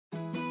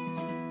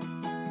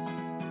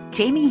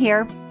Jamie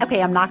here.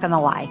 Okay, I'm not going to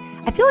lie.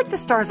 I feel like the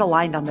stars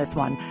aligned on this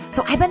one.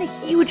 So I've been a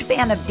huge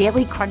fan of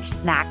Daily Crunch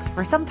snacks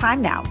for some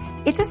time now.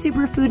 It's a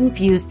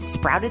superfood-infused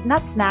sprouted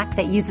nut snack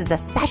that uses a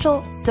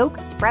special soak,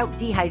 sprout,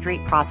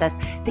 dehydrate process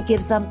that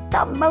gives them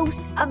the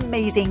most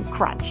amazing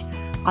crunch.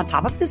 On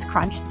top of this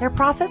crunch, their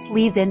process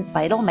leaves in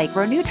vital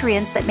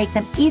micronutrients that make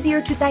them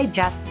easier to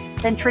digest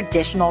than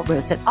traditional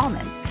roasted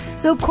almonds.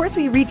 So of course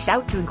we reached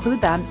out to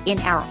include them in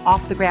our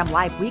Off the Gram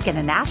live weekend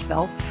in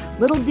Nashville.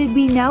 Little did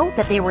we know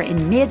that they were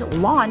in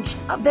mid-launch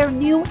of their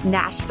new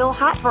Nashville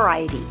Hot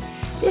variety.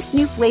 This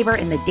new flavor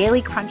in the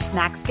Daily Crunch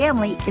Snacks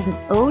family is an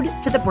ode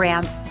to the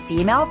brand's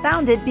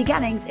female-founded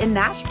beginnings in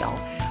Nashville,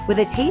 with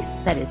a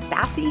taste that is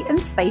sassy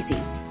and spicy,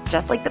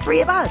 just like the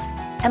three of us.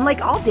 And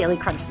like all Daily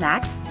Crunch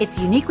snacks, it's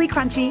uniquely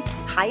crunchy,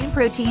 high in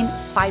protein,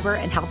 fiber,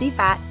 and healthy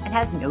fat, and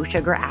has no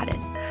sugar added.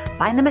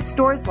 Find them at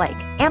stores like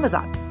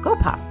Amazon,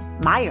 GoPuff,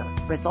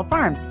 Meijer, Bristol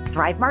Farms,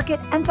 Thrive Market,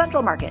 and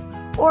Central Market.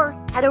 Or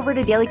head over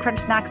to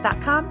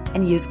dailycrunchsnacks.com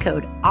and use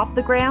code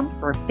OFFTHEGRAM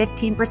for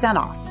 15%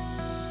 off.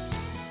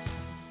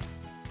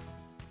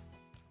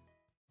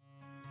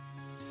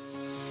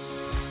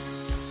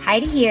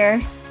 Heidi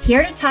here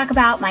to talk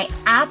about my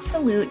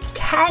absolute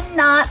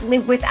cannot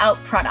live without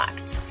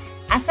product.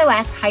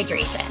 SOS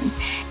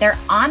Hydration. Their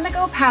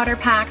on-the-go powder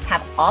packs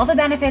have all the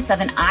benefits of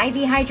an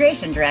IV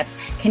hydration drip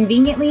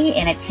conveniently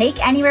in a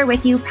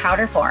take-anywhere-with-you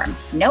powder form.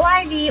 No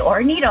IV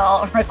or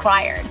needle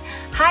required.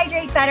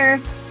 Hydrate better,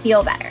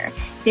 feel better.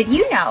 Did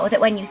you know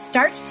that when you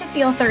start to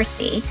feel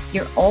thirsty,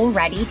 you're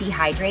already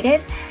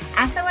dehydrated?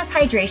 SOS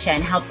Hydration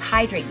helps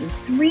hydrate you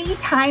 3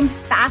 times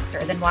faster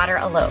than water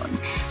alone,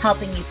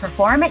 helping you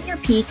perform at your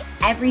peak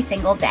every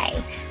single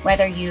day.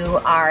 Whether you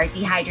are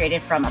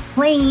dehydrated from a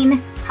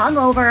plane,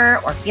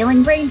 hungover, or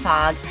feeling brain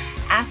fog,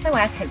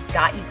 SOS has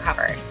got you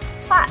covered.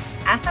 Plus,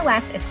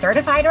 SOS is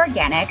certified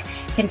organic,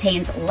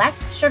 contains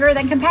less sugar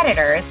than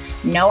competitors,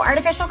 no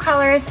artificial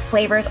colors,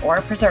 flavors, or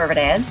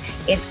preservatives,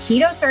 is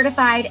keto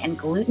certified and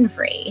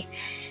gluten-free.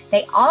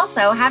 They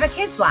also have a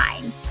kids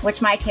line,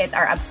 which my kids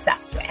are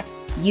obsessed with.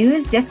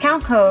 Use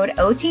discount code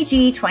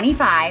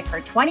OTG25 for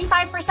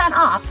 25%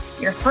 off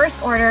your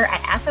first order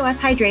at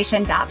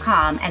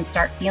soshydration.com and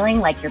start feeling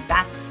like your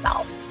best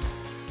self.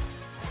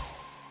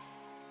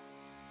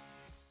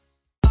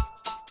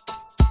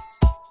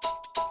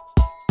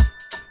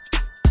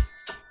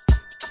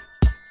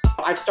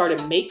 I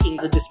started making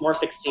the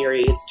Dysmorphic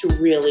series to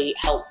really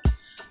help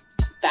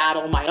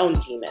battle my own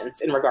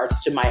demons in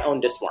regards to my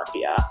own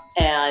dysmorphia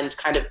and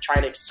kind of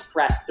try to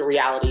express the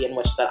reality in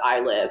which that I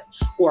live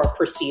or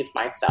perceive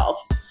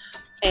myself.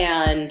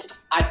 And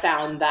I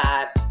found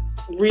that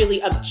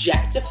really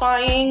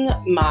objectifying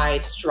my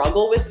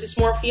struggle with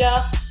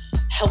dysmorphia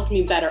helped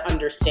me better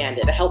understand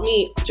it. It helped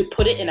me to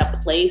put it in a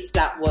place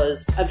that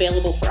was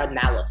available for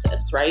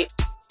analysis, right?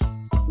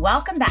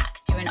 Welcome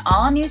back to an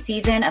all-new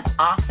season of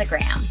Off the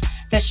Gram,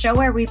 the show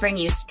where we bring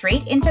you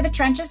straight into the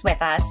trenches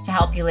with us to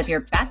help you live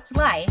your best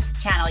life,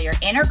 channel your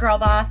inner girl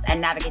boss,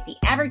 and navigate the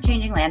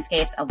ever-changing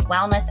landscapes of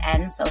wellness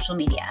and social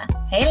media.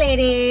 Hey,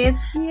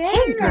 ladies.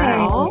 Hey,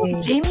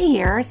 girls. Jamie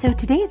here. So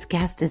today's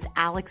guest is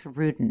Alex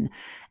Rudin,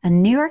 a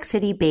New York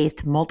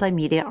City-based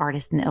multimedia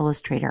artist and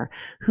illustrator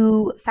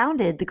who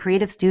founded the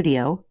creative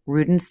studio,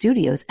 Rudin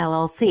Studios,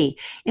 LLC.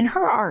 In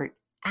her art,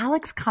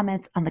 Alex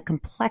comments on the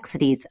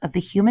complexities of the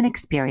human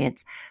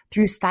experience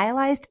through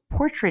stylized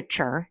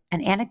portraiture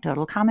and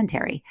anecdotal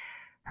commentary.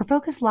 Her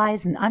focus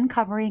lies in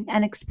uncovering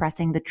and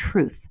expressing the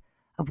truth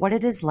of what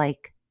it is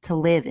like to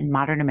live in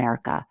modern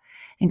America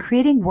and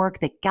creating work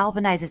that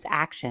galvanizes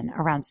action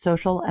around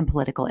social and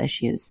political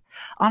issues.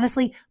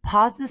 Honestly,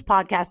 pause this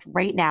podcast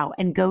right now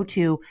and go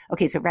to,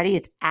 okay, so ready?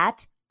 It's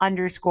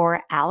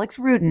 @_Alex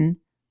Rudin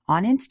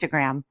on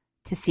Instagram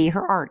to see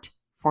her art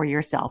for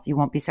yourself. You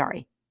won't be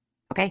sorry.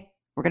 Okay?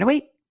 We're going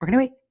to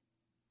wait.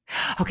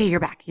 Okay, you're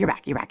back.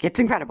 It's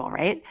incredible,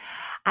 right?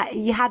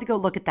 You had to go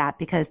look at that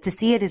because to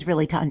see it is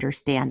really to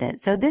understand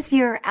it. So this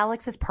year,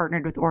 Alex has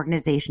partnered with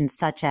organizations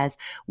such as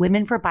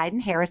Women for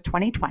Biden-Harris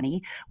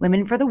 2020,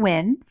 Women for the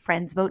Win,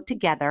 Friends Vote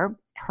Together,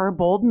 Her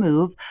Bold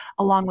Move,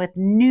 along with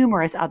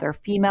numerous other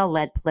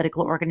female-led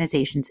political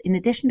organizations, in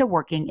addition to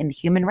working in the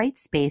human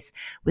rights space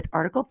with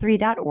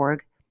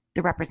Article3.org,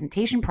 the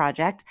Representation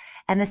Project,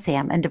 and the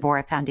Sam and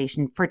Devorah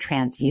Foundation for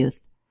Trans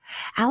Youth.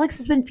 Alex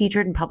has been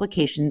featured in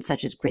publications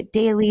such as Grit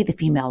Daily, The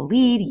Female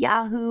Lead,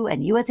 Yahoo,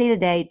 and USA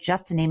Today,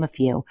 just to name a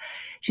few.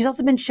 She's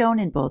also been shown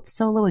in both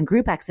solo and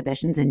group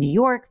exhibitions in New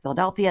York,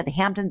 Philadelphia, the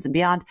Hamptons, and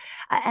beyond.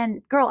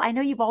 And girl, I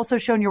know you've also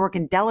shown your work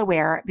in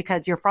Delaware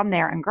because you're from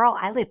there. And girl,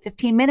 I live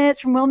 15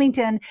 minutes from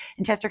Wilmington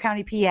in Chester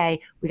County, PA.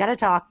 We got to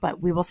talk,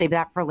 but we will save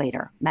that for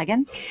later.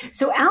 Megan?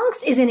 So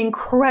Alex is an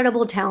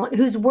incredible talent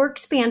whose work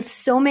spans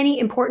so many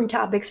important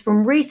topics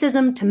from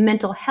racism to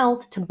mental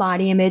health to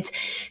body image.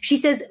 She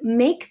says,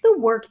 make the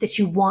work that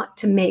you want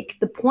to make.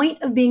 The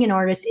point of being an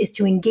artist is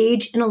to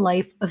engage in a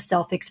life of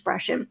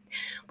self-expression.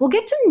 We'll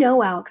get to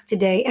know Alex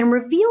today and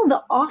reveal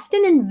the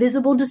often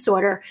invisible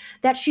disorder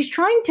that she's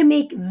trying to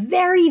make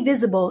very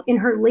visible in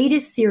her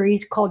latest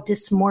series called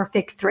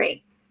Dysmorphic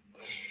 3.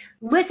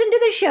 Listen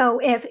to the show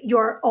if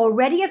you're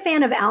already a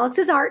fan of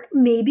Alex's art.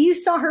 Maybe you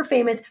saw her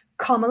famous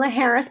Kamala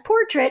Harris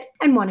portrait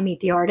and want to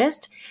meet the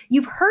artist.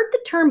 You've heard the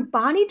term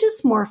body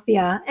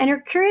dysmorphia and are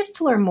curious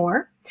to learn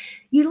more.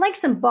 You'd like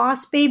some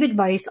boss babe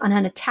advice on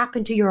how to tap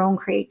into your own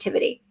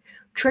creativity.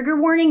 Trigger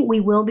warning, we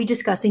will be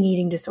discussing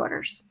eating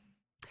disorders.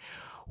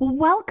 Well,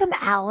 welcome,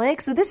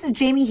 Alex. So this is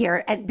Jamie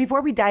here. And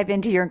before we dive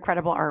into your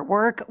incredible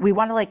artwork, we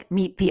want to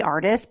meet the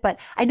artist, but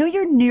I know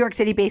you're New York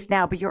City based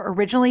now, but you're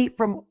originally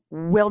from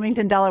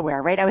Wilmington,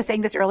 Delaware, right? I was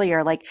saying this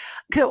earlier,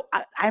 so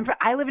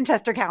I live in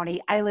Chester County.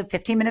 I live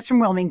 15 minutes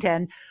from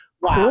Wilmington.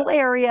 Wow. Cool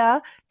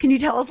area. Can you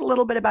tell us a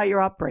little bit about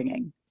your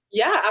upbringing?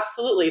 Yeah,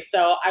 absolutely.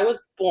 So I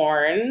was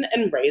born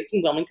and raised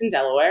in Wilmington,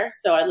 Delaware.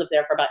 So I lived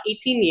there for about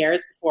 18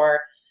 years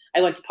before I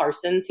went to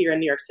Parsons here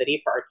in New York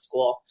City for art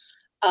school.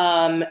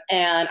 And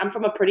I'm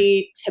from a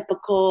pretty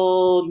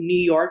typical New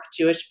York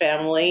Jewish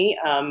family.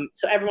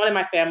 So everyone in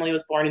my family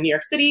was born in New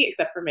York City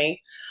except for me.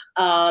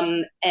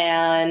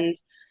 And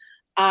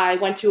I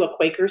went to a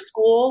Quaker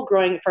school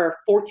growing for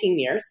 14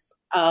 years.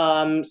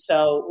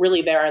 So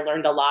really there I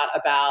learned a lot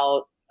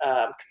about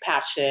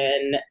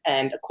compassion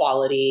and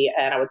equality.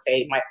 And I would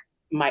say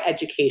my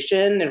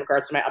education in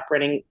regards to my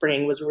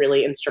upbringing was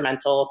really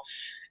instrumental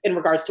in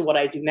regards to what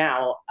I do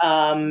now.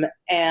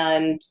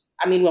 And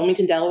I mean,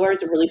 Wilmington, Delaware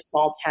is a really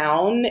small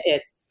town.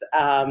 It's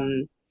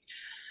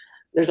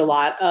there's a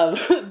lot of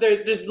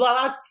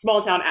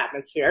small town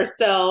atmosphere.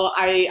 So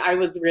I'm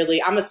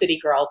a city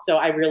girl. So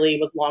I really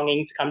was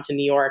longing to come to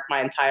New York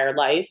my entire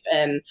life.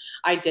 And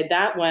I did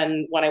that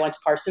when I went to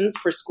Parsons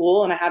for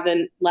school, and I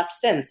haven't left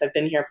since. I've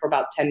been here for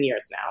about 10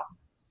 years now.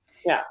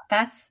 Yeah.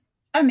 That's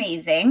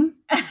amazing.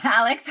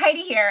 Alex,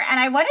 Heidi here.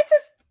 And I wanted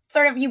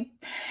to you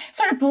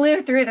sort of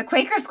blew through the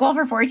Quaker school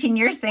for 14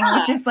 years thing,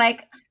 which is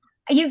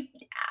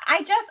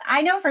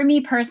I know for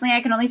me personally,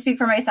 I can only speak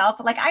for myself,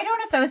 but I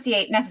don't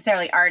associate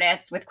necessarily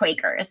artists with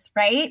Quakers,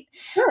 right?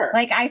 Sure.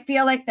 I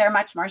feel like they're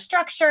much more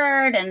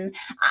structured. And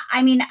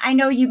I mean, I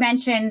know you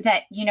mentioned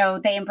that,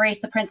 they embrace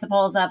the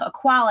principles of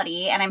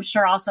equality, and I'm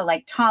sure also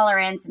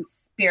tolerance and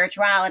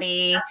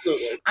spirituality.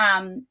 Absolutely.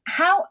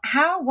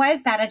 How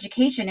was that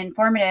education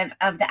informative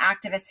of the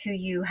activists who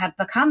you have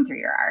become through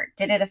your art?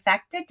 Did it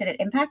affect it? Did it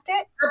impact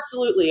it?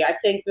 Absolutely. I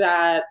think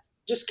that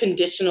just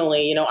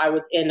conditionally, I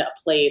was in a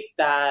place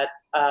that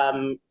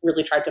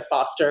really tried to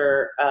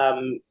foster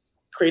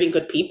creating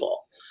good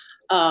people.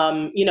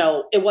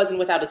 It wasn't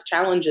without its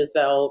challenges,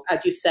 though.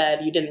 As you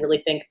said, you didn't really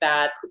think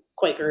that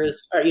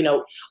Quakers or,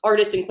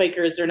 artists and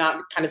Quakers are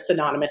not kind of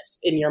synonymous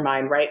in your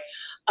mind, right?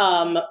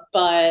 And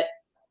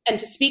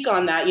to speak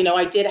on that,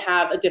 I did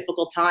have a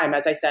difficult time.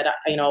 As I said,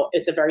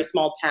 it's a very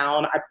small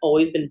town. I've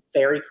always been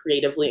very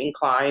creatively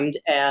inclined,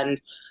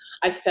 and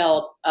I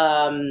felt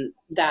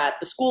that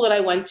the school that I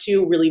went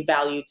to really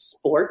valued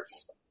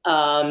sports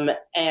and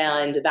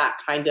that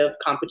kind of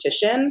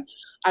competition.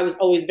 I was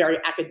always very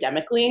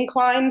academically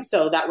inclined,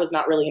 so that was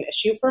not really an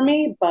issue for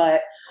me, but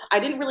I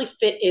didn't really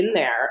fit in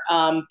there.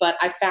 But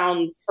I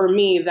found for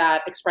me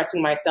that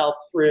expressing myself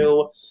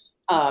through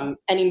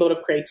any mode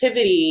of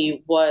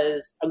creativity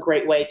was a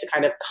great way to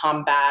kind of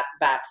combat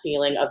that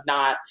feeling of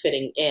not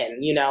fitting in,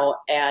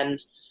 and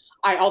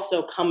I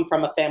also come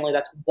from a family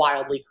that's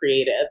wildly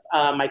creative.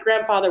 My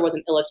grandfather was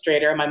an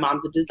illustrator. My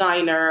mom's a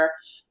designer.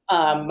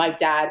 My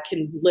dad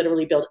can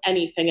literally build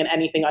anything and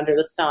anything under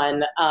the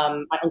sun.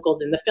 My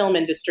uncle's in the film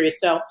industry.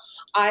 So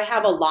I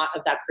have a lot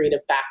of that creative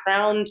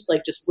background,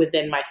 just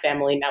within my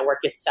family network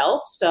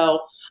itself.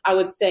 So I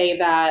would say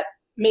that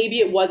maybe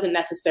it wasn't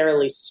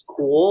necessarily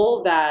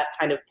school that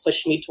kind of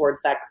pushed me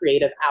towards that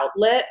creative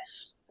outlet,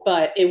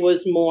 but it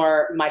was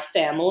more my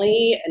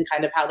family and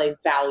kind of how they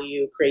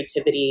value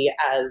creativity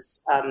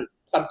as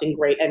something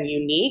great and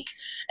unique.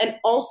 And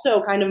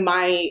also kind of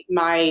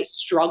my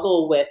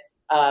struggle with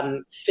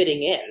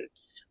fitting in.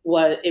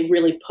 It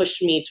really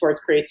pushed me towards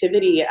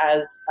creativity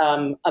as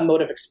a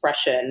mode of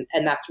expression.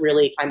 And that's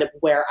really kind of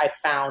where I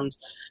found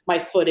my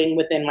footing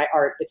within my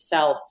art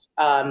itself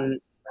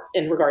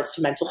in regards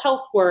to mental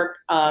health work.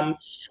 And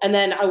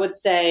then I would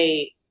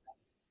say,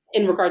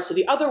 in regards to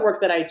the other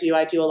work that I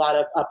do a lot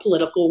of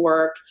political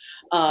work,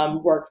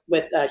 work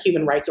with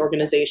human rights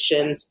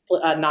organizations,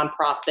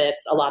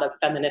 nonprofits, a lot of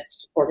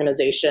feminist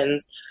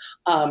organizations.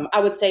 I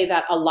would say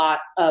that a lot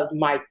of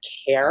my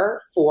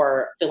care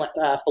for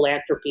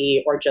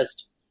philanthropy or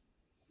just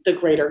the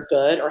greater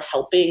good or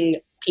helping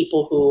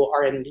people who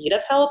are in need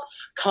of help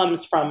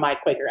comes from my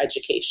Quaker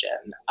education.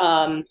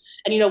 And,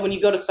 when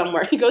you go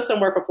somewhere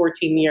for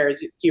 14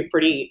 years, you're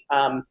pretty,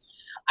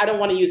 I don't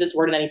want to use this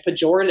word in any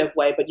pejorative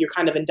way, but you're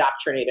kind of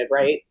indoctrinated,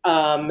 right?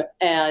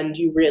 And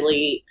you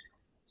really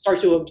start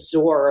to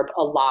absorb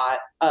a lot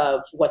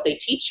of what they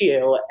teach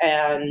you.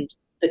 And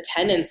the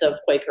tenets of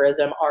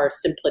Quakerism are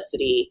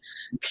simplicity,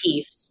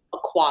 peace,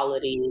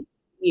 equality,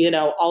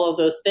 all of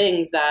those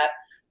things that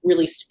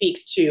really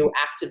speak to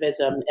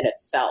activism in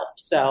itself.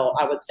 So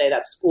I would say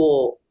that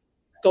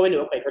going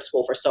to a Quaker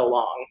school for so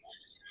long,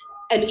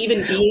 and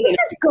even being what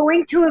does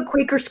going to a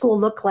Quaker school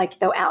look like,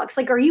 though, Alex?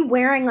 Are you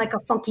wearing a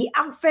funky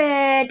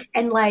outfit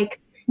and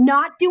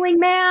not doing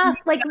math?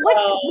 Like, what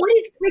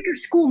does Quaker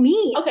school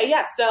mean? Okay,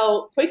 yeah.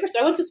 So Quaker, so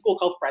I went to a school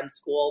called Friends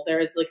School.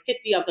 There's like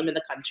 50 of them in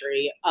the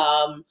country.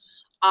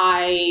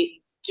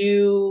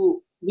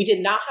 We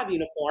did not have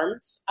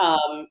uniforms.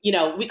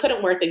 We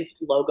couldn't wear things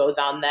with logos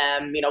on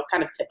them,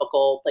 kind of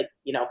typical, like,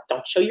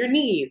 don't show your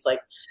knees, like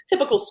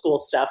typical school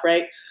stuff,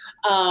 right?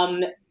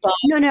 But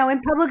No,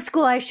 in public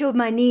school, I showed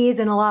my knees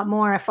and a lot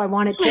more if I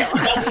wanted to.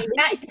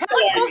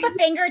 Public school's the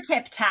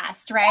fingertip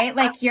test, right?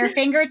 Like your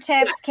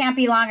fingertips can't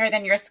be longer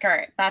than your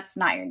skirt. That's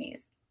not your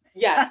knees.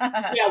 Yes.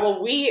 Yeah. Well,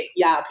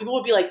 people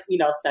would be like,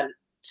 sent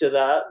to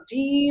the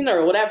dean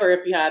or whatever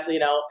if you had,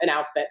 an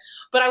outfit.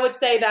 But I would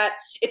say that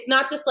it's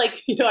not this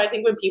like, I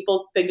think when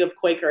people think of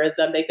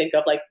Quakerism, they think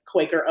of like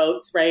Quaker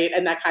Oats, right?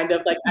 And that kind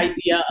of like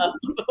idea of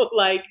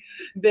like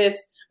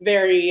this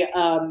very,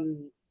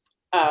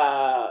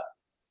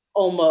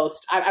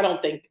 almost, I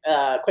don't think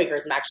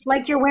Quakerism actually.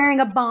 Like you're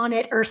wearing a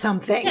bonnet or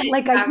something.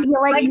 Like I feel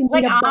like you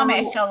like need a Amish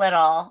bonnet. a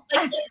little.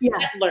 Like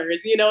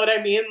settlers, you know what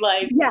I mean?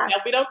 Like,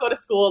 yes. We don't go to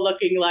school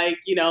looking like,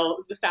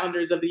 the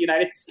founders of the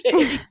United States.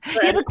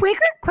 Right? Yeah, but Quaker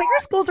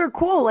schools are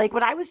cool. Like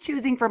when I was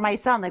choosing for my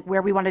son, like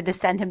where we wanted to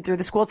send him through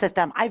the school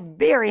system, I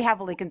very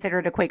heavily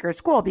considered a Quaker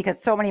school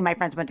because so many of my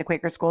friends went to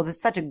Quaker schools.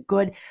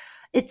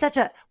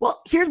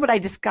 Well, here's what I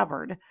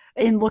discovered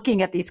in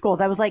looking at these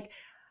schools. I was like,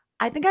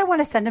 I think I want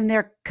to send him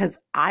there because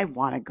I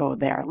want to go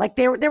there. Like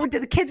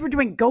the kids were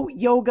doing goat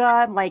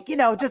yoga and like,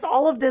 just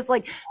all of this,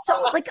 like, so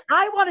like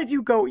I want to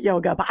do goat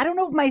yoga, but I don't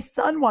know if my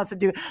son wants to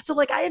do it. So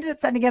like I ended up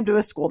sending him to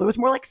a school that was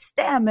more like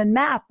STEM and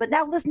math, but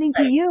now listening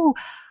to you,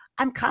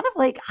 I'm kind of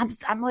like,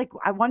 I'm like,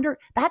 I wonder,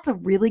 that's a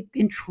really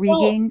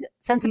intriguing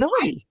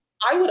sensibility.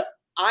 I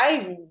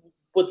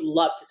would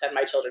love to send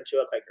my children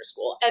to a Quaker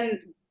school. And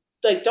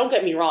like, don't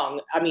get me wrong.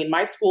 I mean,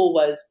 my school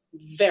was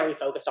very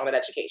focused on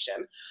education.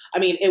 I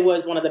mean, it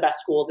was one of the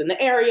best schools in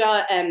the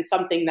area and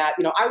something that,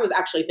 I was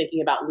actually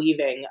thinking about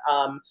leaving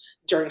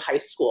during high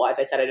school. As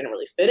I said, I didn't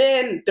really fit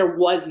in. There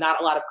was not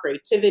a lot of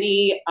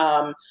creativity.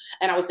 And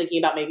I was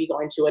thinking about maybe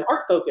going to an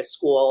art-focused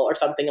school or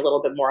something a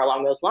little bit more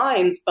along those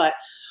lines. But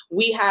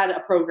we had a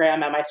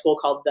program at my school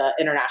called the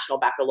International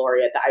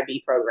Baccalaureate, the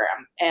IB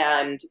program.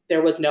 And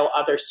there was no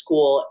other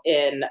school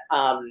in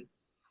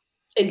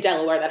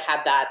Delaware that had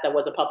that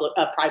was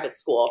a private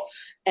school.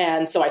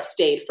 And so I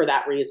stayed for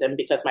that reason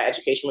because my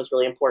education was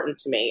really important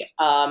to me.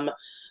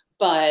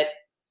 But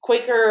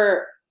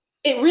Quaker,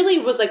 it really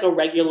was like a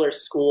regular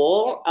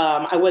school.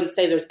 I wouldn't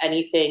say there's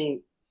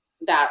anything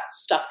that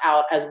stuck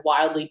out as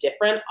wildly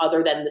different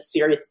other than the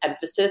serious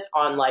emphasis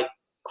on like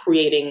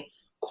creating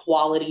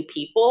quality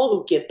people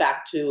who give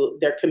back to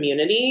their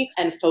community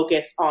and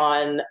focus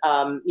on,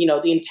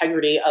 the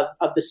integrity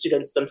of the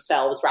students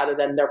themselves rather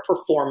than their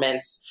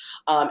performance.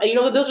 And,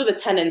 those are the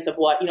tenets of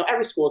what,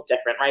 every school is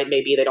different, right?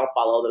 Maybe they don't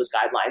follow those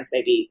guidelines.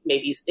 Maybe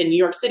in New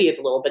York City, it's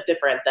a little bit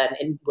different than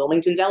in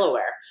Wilmington,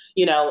 Delaware.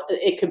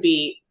 It could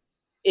be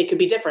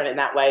different in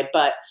that way.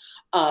 But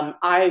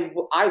I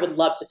would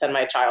love to send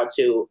my child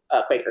to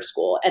a Quaker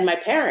school. And my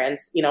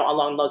parents,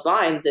 along those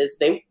lines is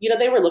they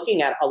were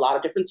looking at a lot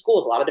of different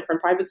schools, a lot of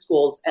different private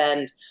schools.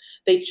 And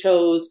they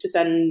chose to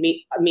send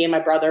me and my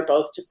brother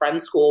both to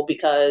Friends School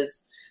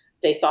because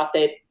they thought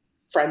that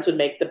Friends would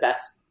make the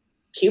best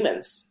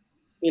humans.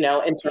 In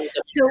terms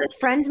of. So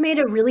Friends made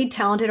a really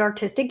talented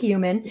artistic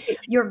human.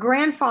 Your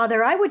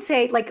grandfather, I would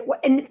say, like,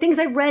 and things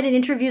I've read in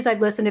interviews I've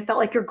listened, it felt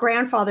like your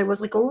grandfather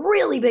was like a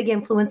really big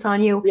influence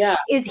on you. Yeah.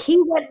 Is he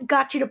what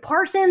got you to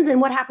Parsons,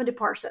 and what happened to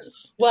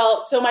Parsons?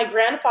 Well, so my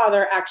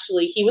grandfather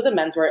actually, he was a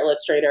menswear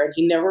illustrator and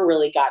he never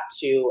really got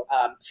to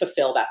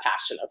fulfill that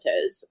passion of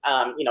his.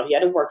 He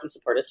had to work and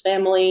support his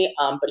family,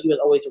 but he was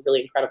always a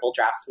really incredible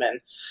draftsman.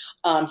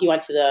 He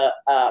went to the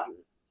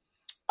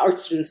Art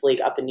Students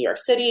League up in New York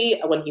City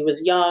when he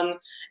was young.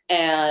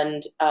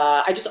 And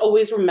I just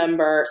always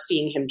remember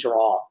seeing him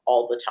draw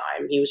all the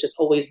time. He was just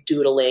always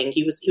doodling.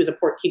 He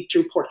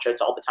drew portraits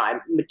all the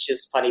time, which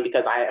is funny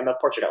because I am a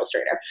portrait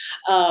illustrator.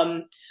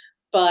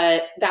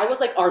 But that was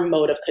like our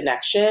mode of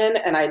connection.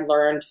 And I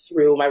learned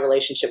through my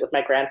relationship with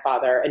my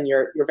grandfather, and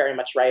you're very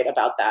much right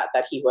about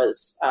that he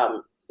was,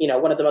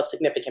 one of the most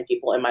significant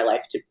people in my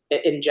life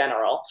in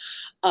general,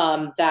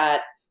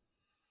 that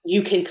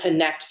you can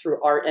connect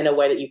through art in a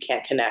way that you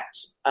can't connect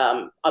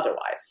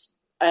otherwise.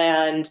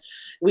 And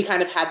we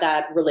kind of had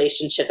that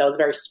relationship that was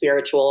very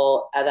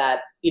spiritual,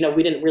 that,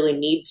 we didn't really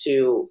need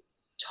to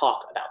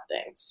talk about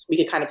things. We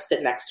could kind of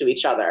sit next to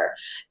each other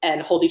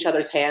and hold each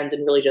other's hands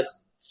and really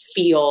just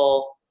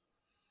feel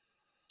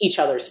each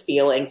other's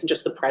feelings and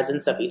just the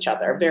presence of each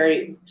other.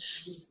 Very,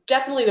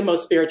 definitely the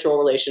most spiritual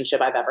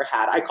relationship I've ever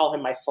had. I call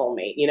him my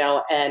soulmate,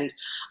 and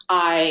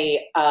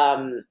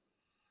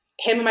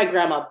him and my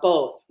grandma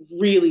both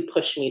really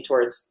pushed me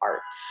towards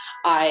art.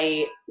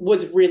 I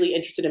was really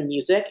interested in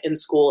music in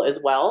school as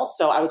well.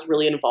 So I was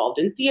really involved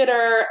in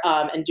theater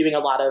and doing a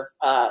lot of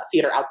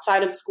theater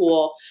outside of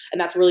school.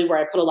 And that's really where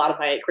I put a lot of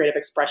my creative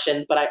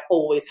expressions. But I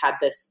always had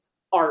this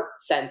art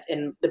sense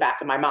in the back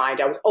of my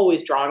mind. I was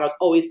always drawing. I was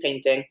always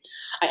painting.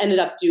 I ended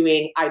up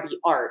doing IB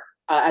art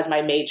as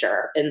my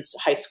major in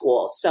high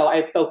school. So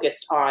I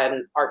focused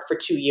on art for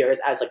 2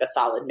 years as like a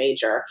solid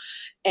major.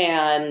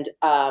 And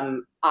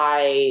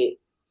I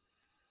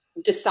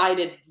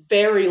decided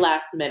very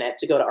last minute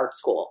to go to art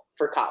school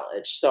for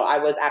college. So I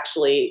was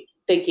actually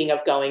thinking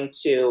of going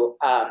to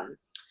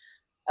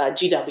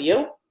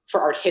GW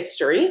for art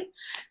history.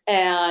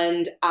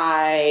 And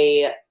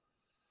I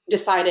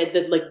decided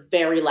that like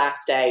very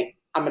last day,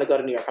 I'm going to go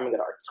to New York, I'm going to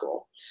go to art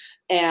school.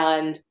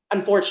 And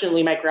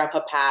unfortunately, my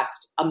grandpa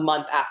passed a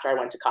month after I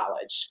went to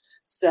college.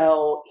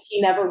 So he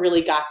never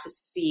really got to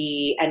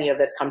see any of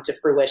this come to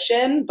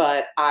fruition.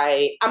 But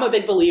I'm a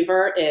big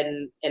believer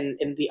in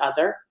the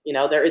other. You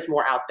know, there is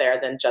more out there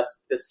than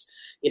just this,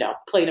 you know,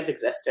 plane of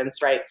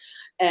existence, right?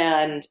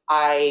 And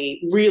I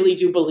really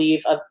do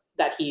believe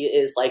that he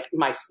is like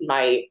my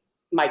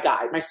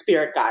guide, my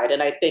spirit guide.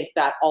 And I think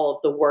that all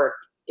of the work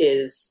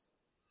is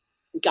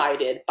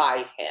guided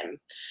by him.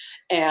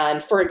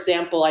 And for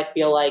example, I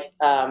feel like,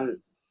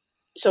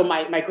 so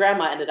my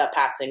grandma ended up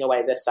passing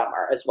away this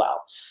summer as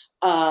well.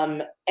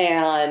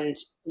 And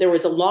there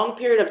was a long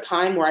period of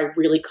time where I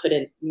really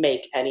couldn't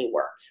make any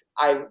work.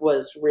 I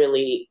was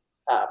really,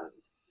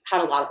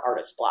 had a lot of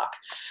artist block.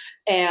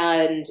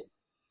 And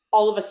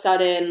all of a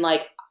sudden,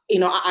 like, you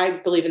know, I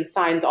believe in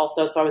signs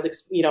also. So I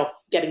was, you know,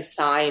 getting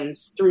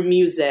signs through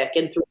music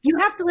and through. You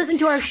have to listen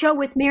to our show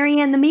with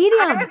Marianne the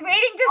Medium. I was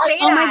waiting to say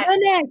that. Oh my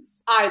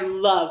goodness. I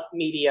love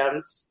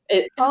mediums.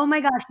 Oh my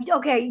gosh.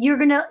 Okay. You're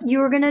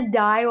gonna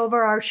die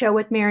over our show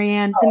with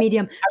Marianne the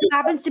Medium, who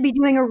happens to be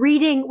doing a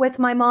reading with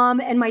my mom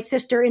and my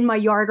sister in my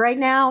yard right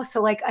now.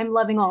 So like, I'm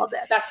loving all of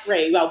this. That's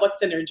great. Well, what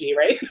synergy,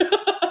 right?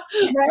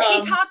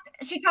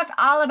 She talked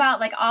all about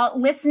like all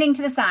listening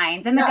to the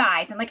signs and the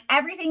guides, and like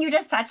everything you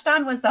just touched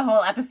on was the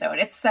whole episode.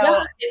 It's so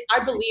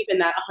I believe in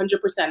that 100%.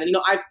 And you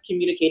know, I've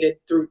communicated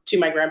to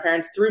my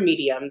grandparents through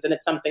mediums, and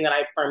it's something that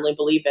I firmly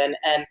believe in.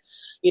 And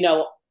you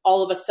know,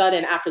 all of a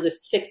sudden after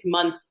this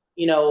 6-month,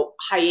 you know,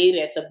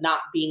 hiatus of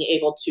not being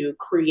able to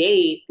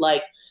create,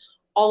 like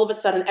all of a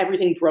sudden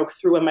everything broke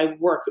through and my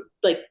work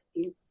like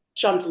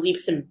jumped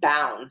leaps and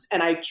bounds.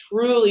 And I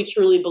truly,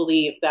 truly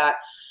believe that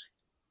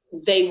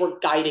they were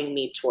guiding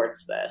me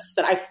towards this,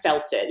 that I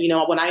felt it. You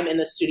know, when I'm in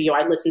the studio,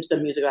 I listen to the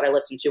music that I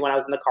listened to when I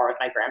was in the car with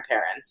my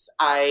grandparents.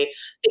 I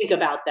think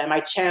about them,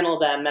 I channel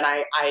them, and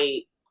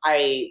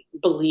I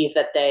believe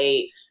that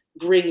they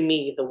bring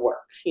me the work.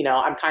 You know,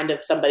 I'm kind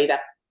of somebody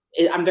that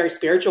I'm very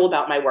spiritual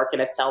about my work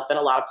in itself. And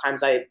a lot of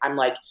times I'm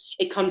like,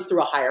 it comes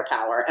through a higher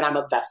power and I'm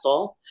a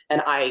vessel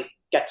and I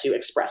get to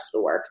express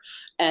the work.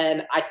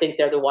 And I think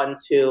they're the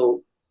ones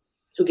who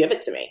give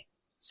it to me.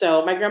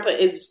 So my grandpa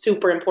is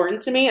super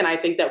important to me, and I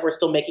think that we're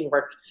still making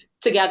work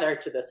together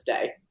to this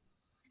day.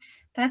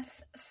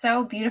 That's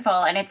so beautiful.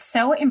 And it's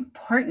so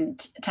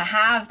important to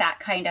have that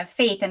kind of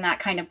faith and that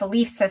kind of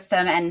belief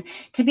system, and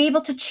to be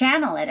able to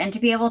channel it, and to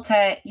be able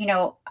to, you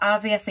know,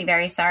 obviously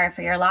very sorry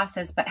for your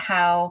losses, but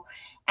how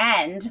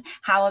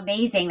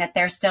amazing that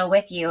they're still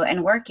with you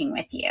and working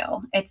with you.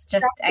 It's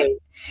just, exactly.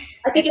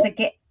 I think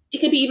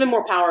it can be even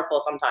more powerful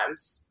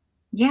sometimes.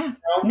 Yeah,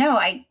 you know? No,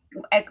 I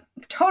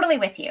totally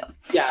with you.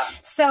 Yeah.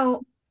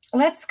 So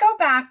let's go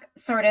back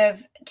sort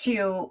of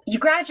to, you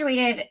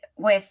graduated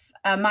with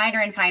a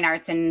minor in fine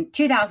arts in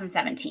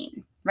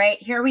 2017, right?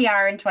 Here we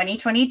are in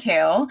 2022.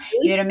 Mm-hmm.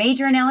 You had a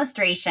major in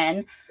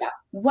illustration. Yeah.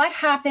 What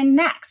happened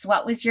next?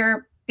 What was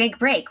your big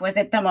break? Was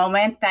it the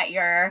moment that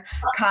your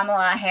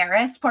Kamala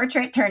Harris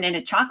portrait turned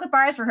into chocolate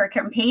bars for her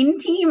campaign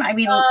team? I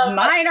mean,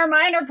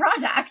 minor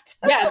project.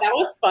 Yeah, that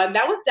was fun.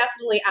 That was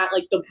definitely at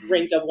like the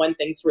brink of when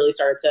things really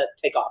started to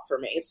take off for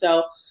me.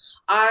 So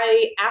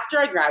after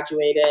I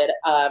graduated,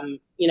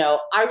 you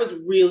know, I was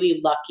really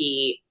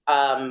lucky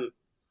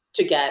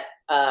to get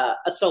a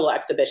solo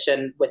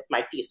exhibition with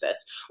my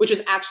thesis, which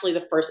was actually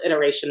the first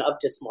iteration of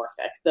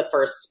Dysmorphic, the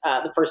first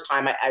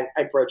time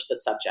I broached the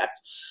subject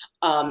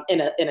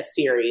in a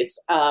series.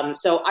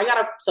 So I got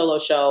a solo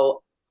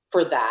show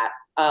for that,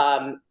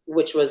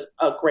 which was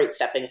a great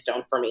stepping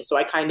stone for me. So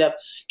I kind of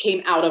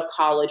came out of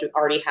college with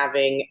already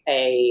having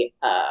a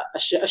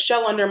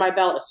show under my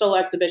belt, a solo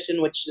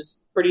exhibition, which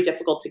is pretty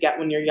difficult to get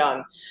when you're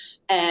young.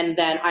 And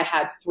then I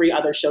had 3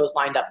 other shows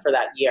lined up for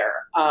that year.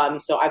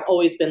 So I've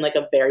always been like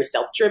a very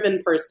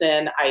self-driven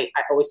person. I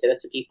always say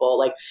this to people,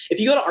 like, if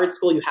you go to art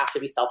school, you have to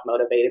be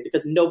self-motivated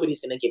because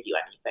nobody's going to give you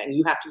anything.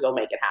 You have to go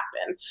make it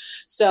happen.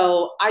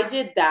 So I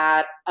did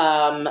that.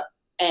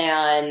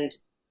 And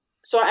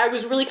so I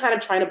was really kind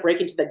of trying to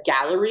break into the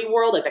gallery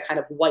world, like the kind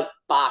of white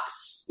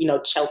box, you know,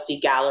 Chelsea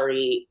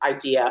gallery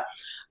idea,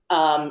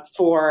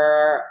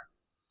 for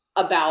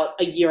about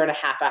a year and a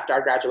half after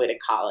I graduated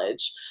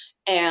college.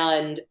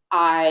 And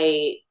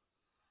I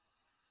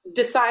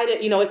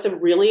decided, you know, it's a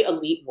really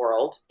elite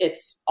world.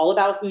 It's all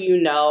about who you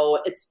know.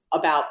 It's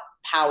about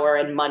power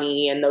and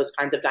money and those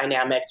kinds of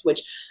dynamics,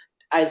 which,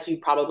 as you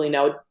probably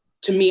know,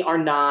 to me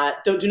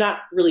do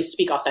not really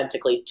speak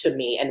authentically to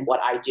me and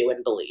what I do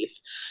and believe.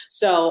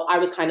 So I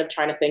was kind of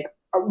trying to think,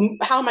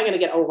 how am I going to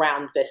get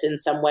around this in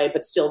some way,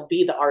 but still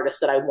be the artist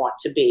that I want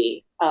to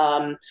be?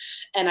 And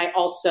I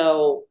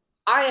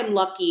am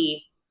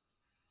lucky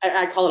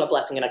I call it a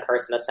blessing and a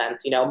curse in a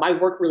sense. My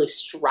work really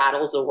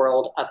straddles the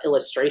world of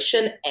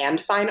illustration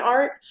and fine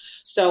art.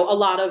 So a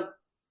lot of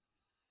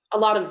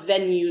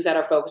venues that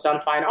are focused on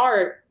fine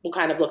art will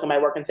kind of look at my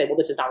work and say, well,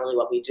 this is not really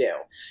what we do.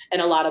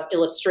 And a lot of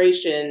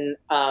illustration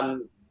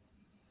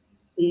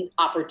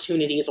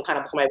opportunities will kind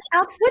of look at my work.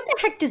 Alex, what the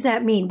heck does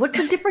that mean? What's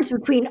the difference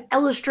between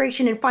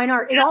illustration and fine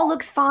art? It all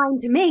looks fine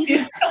to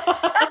me.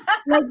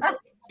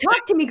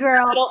 Talk to me,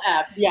 girl. Little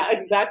F. Yeah,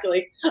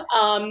 exactly.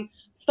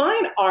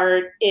 Fine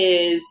art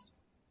is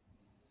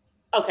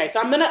okay. So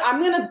I'm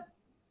gonna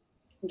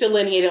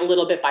delineate it a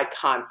little bit by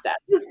concept.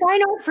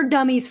 Fine art for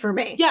dummies for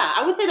me. Yeah,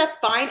 I would say that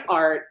fine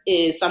art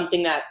is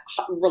something that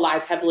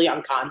relies heavily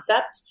on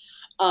concept.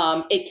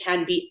 It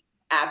can be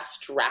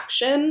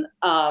abstraction,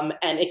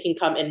 and it can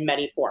come in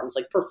many forms,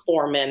 like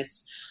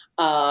performance,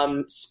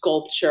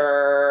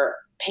 sculpture,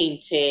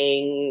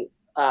 painting.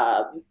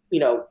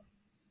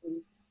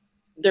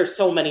 There's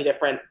so many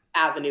different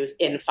avenues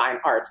in fine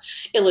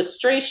arts.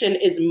 Illustration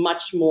is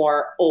much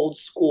more old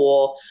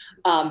school,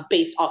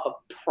 based off of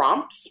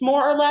prompts,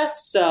 more or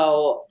less.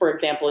 So, for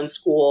example, in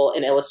school,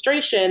 in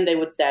illustration, they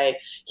would say,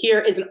 here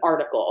is an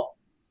article.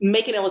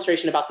 Make an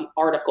illustration about the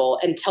article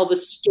and tell the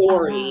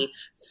story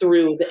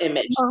through the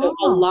image. So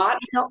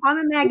I'm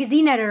a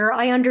magazine editor.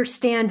 I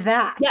understand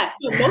that. Yeah.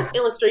 So most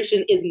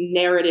illustration is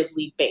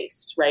narratively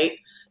based, right?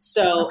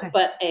 So,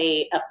 but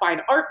a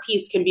fine art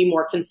piece can be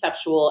more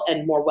conceptual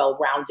and more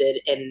well-rounded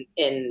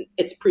in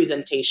its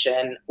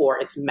presentation or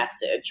its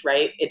message,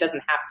 right? It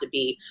doesn't have to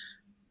be,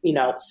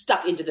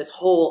 stuck into this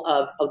whole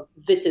of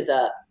this is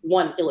a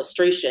one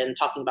illustration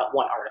talking about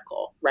one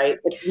article, right?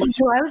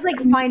 So I was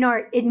like, fine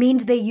art, it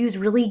means they use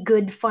really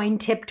good fine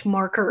tipped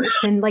markers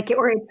and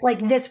or it's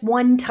like this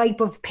one type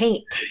of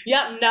paint.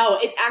 Yeah, no,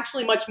 it's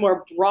actually much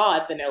more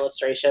broad than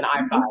illustration,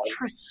 I find.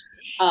 Interesting.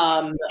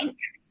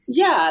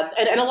 Yeah,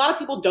 and a lot of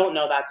people don't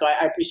know that, so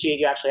I appreciate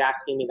you actually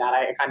asking me that.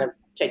 I kind of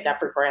take that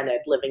for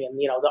granted living in,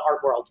 the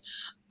art world.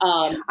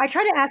 I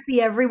try to ask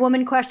the every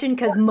woman question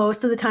because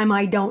most of the time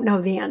I don't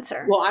know the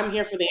answer. Well, I'm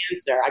here for the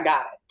answer. I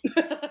got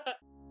it.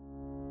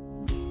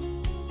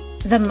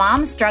 The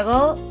mom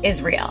struggle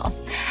is real.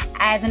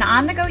 As an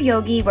on-the-go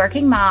yogi,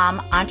 working mom,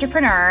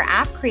 entrepreneur,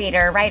 app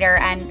creator, writer,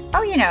 and,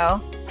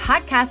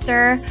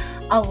 podcaster,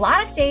 a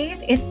lot of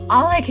days it's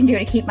all I can do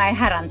to keep my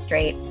head on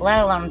straight,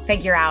 let alone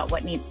figure out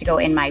what needs to go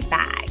in my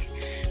bag.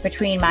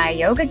 Between my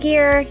yoga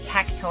gear,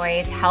 tech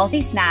toys,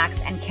 healthy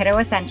snacks, and kiddo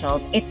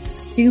essentials, it's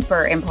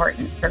super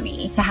important for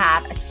me to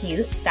have a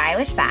cute,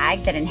 stylish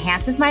bag that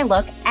enhances my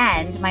look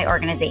and my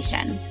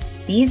organization.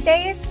 These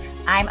days,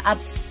 I'm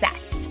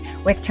obsessed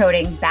with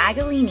toting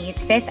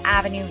Bagolini's Fifth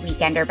Avenue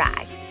Weekender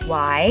bag.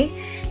 Why?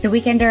 The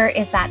Weekender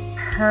is that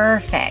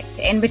perfect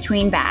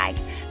in-between bag,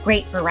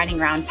 great for running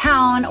around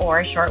town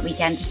or short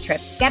weekend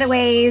trips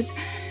getaways,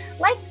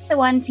 like the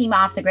one Team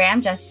Off the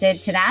Gram just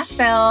did to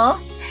Nashville.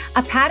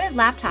 A padded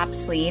laptop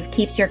sleeve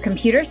keeps your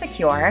computer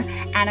secure,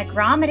 and a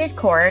grommeted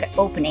cord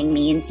opening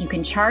means you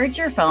can charge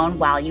your phone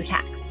while you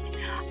text.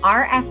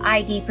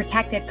 RFID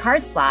protected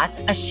card slots,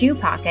 a shoe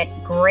pocket,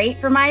 great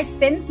for my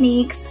spin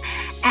sneaks,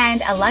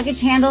 and a luggage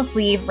handle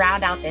sleeve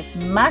round out this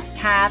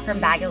must-have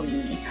from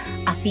Bagolini,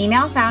 a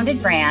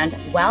female-founded brand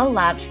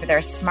well-loved for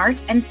their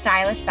smart and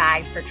stylish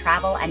bags for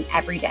travel and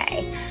every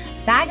day.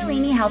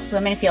 Bagolini helps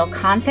women feel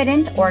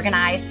confident,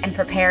 organized, and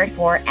prepared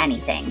for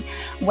anything,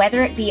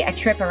 whether it be a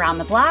trip around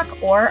the block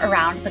or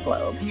around the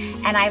globe.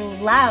 And I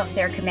love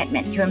their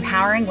commitment to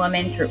empowering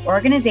women through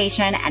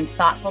organization and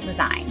thoughtful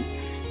designs.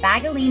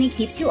 Bagolini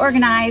keeps you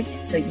organized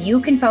so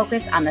you can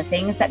focus on the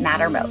things that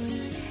matter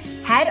most.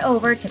 Head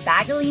over to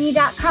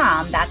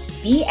Bagolini.com, that's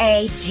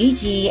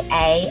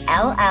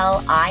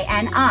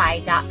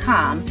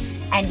BAGGALLINI.com,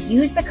 and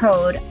use the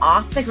code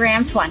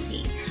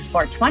OFFTHEGRAM20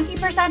 for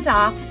 20%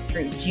 off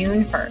through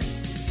June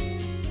 1st.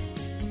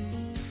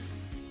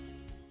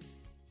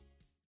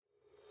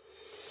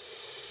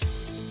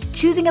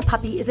 Choosing a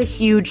puppy is a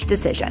huge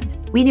decision.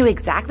 We knew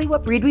exactly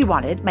what breed we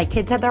wanted. My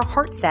kids had their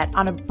heart set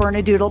on a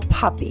Bernedoodle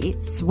puppy.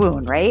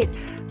 Swoon, right?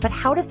 But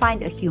how to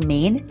find a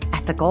humane,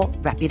 ethical,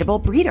 reputable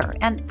breeder?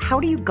 And how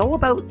do you go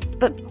about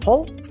the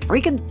whole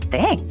freaking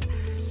thing?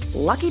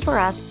 Lucky for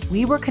us,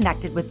 we were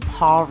connected with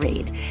Paul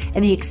Reid,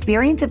 and the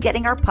experience of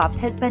getting our pup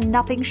has been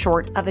nothing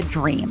short of a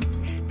dream.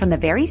 From the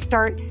very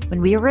start, when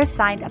we were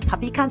assigned a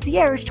puppy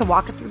concierge to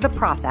walk us through the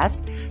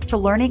process, to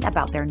learning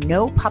about their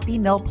No Puppy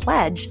Mill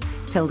pledge,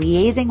 to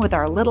liaising with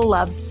our little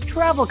love's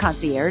travel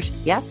concierge,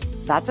 yes,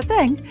 that's a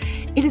thing,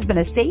 it has been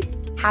a safe,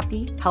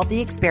 happy,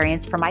 healthy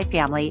experience for my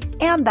family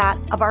and that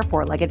of our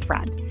four-legged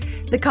friend.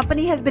 The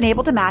company has been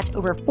able to match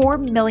over 4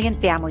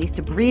 million families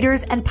to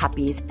breeders and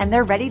puppies, and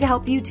they're ready to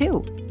help you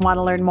too. Want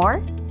to learn more?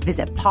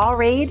 Visit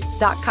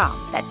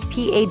pawrade.com. That's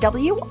PAWRADE.com.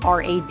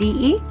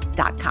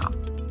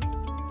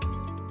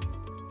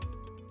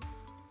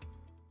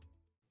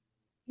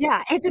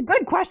 Yeah, it's a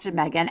good question,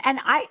 Megan. And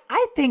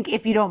I think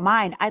if you don't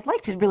mind, I'd like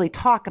to really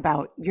talk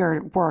about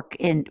your work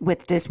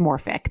with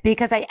dysmorphic,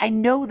 because I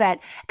know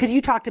that because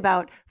you talked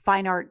about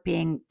fine art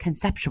being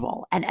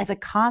conceptual. And as a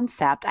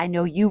concept, I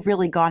know you've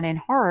really gone in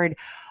hard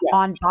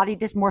on body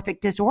dysmorphic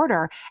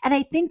disorder. And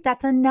I think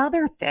that's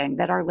another thing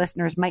that our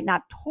listeners might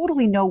not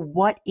totally know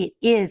what it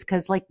is.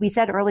 Because like we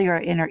said earlier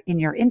in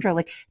your intro,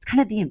 like it's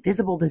kind of the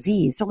invisible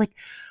disease. So like,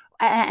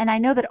 and I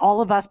know that all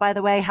of us, by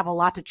the way, have a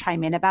lot to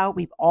chime in about.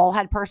 We've all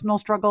had personal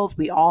struggles.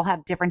 We all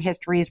have different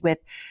histories with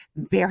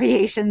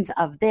variations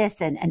of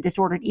this and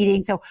disordered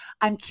eating. So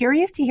I'm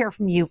curious to hear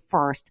from you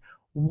first.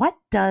 What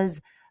does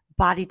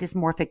body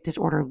dysmorphic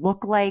disorder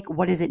look like?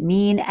 What does it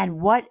mean?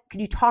 And can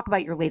you talk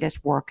about your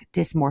latest work,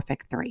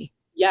 Dysmorphic 3?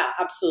 Yeah,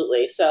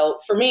 absolutely. So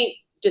for me,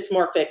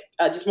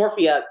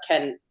 dysmorphia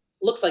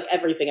looks like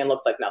everything and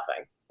looks like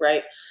nothing,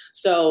 right?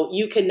 So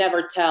you can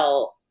never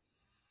tell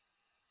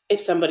if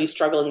somebody's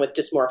struggling with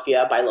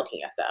dysmorphia by looking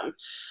at them.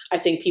 I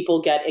think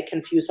people get it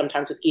confused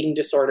sometimes with eating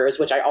disorders,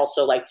 which I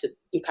also like to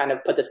kind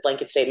of put this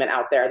blanket statement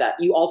out there that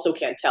you also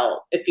can't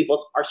tell if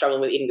people are struggling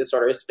with eating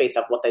disorders based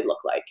off what they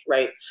look like,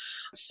 right?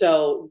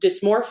 So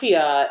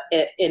dysmorphia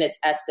in its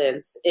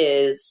essence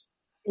is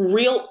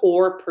real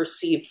or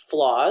perceived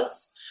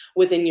flaws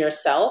within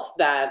yourself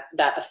that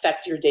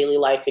affect your daily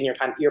life and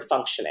your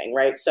functioning,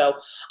 right? So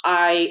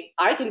I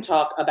can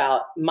talk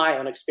about my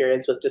own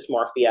experience with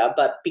dysmorphia,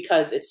 but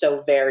because it's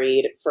so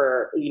varied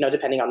for,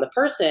 depending on the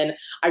person,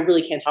 I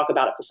really can't talk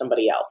about it for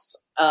somebody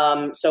else.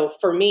 So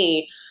for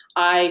me,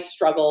 I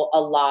struggle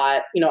a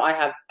lot. I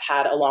have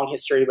had a long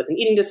history with an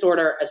eating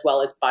disorder as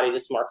well as body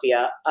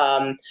dysmorphia.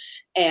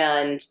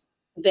 And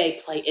they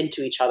play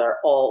into each other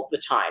all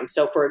the time.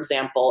 So for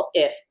example,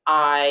 if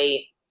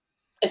I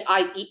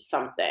eat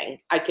something,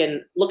 I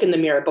can look in the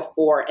mirror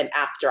before and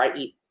after I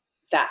eat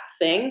that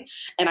thing,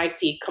 and I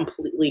see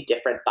completely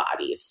different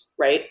bodies,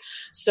 right?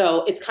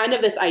 So it's kind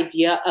of this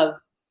idea of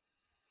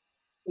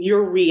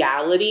your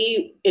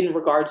reality in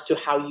regards to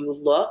how you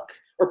look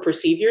or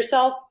perceive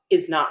yourself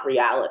is not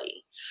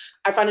reality.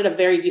 I find it a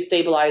very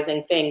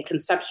destabilizing thing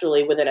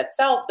conceptually within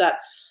itself that,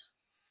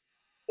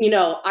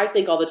 I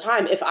think all the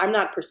time, if I'm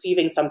not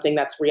perceiving something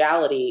that's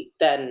reality,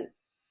 then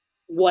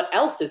what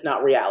else is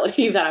not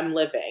reality that I'm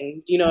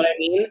living? Do you know what I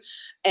mean?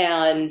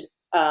 And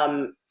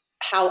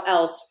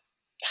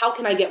how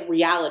can I get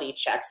reality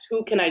checks?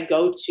 Who can I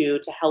go to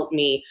help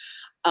me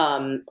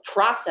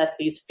process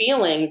these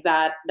feelings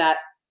that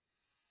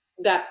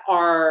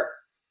are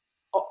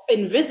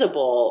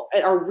invisible,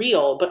 are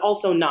real, but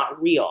also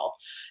not real?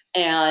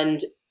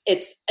 And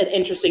it's an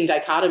interesting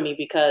dichotomy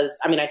because,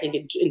 I think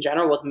in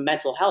general with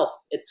mental health,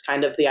 it's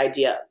kind of the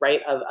idea,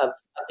 right, of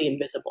the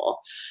invisible.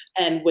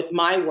 And with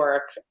my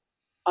work,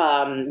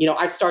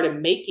 I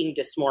started making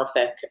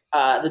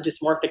the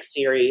Dysmorphic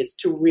series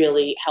to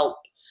really help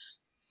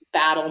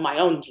battle my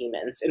own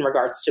demons in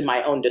regards to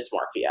my own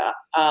dysmorphia,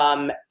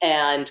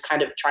 and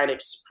kind of try to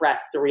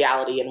express the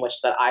reality in which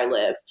that I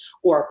live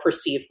or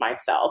perceive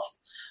myself.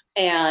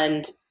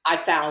 And I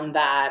found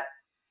that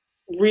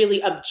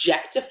really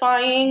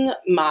objectifying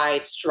my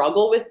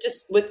struggle with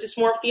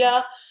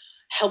dysmorphia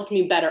helped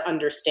me better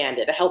understand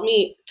it. It helped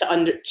me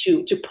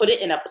to put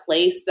it in a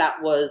place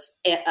that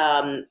was,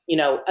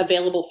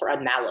 available for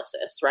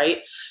analysis, right?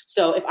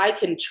 So if I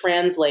can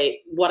translate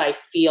what I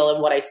feel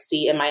and what I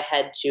see in my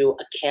head to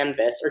a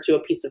canvas or to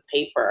a piece of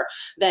paper,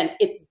 then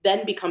it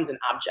then becomes an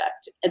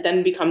object. It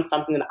then becomes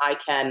something that I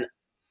can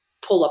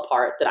pull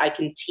apart, that I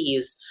can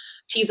tease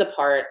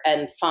apart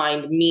and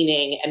find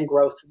meaning and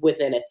growth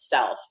within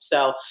itself.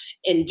 So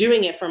in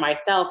doing it for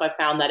myself, I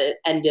found that it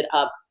ended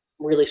up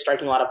really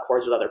striking a lot of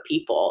chords with other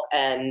people.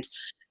 And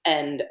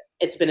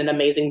it's been an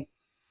amazing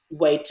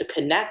way to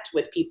connect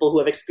with people who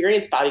have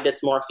experienced body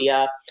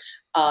dysmorphia,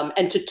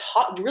 and to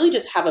really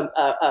just have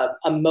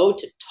a mode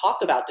to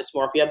talk about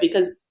dysmorphia,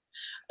 because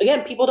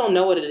again, people don't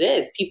know what it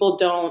is. People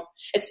don't,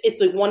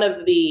 it's like one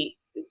of the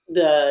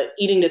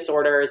eating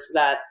disorders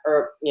that,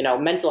 or,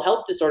 mental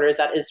health disorders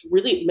that is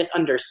really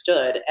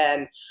misunderstood,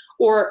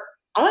 or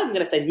I'm not even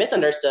going to say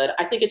misunderstood.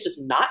 I think it's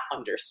just not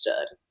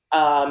understood.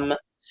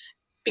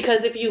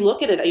 Because if you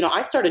look at it,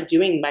 I started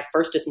doing my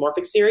first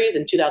dysmorphic series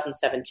in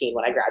 2017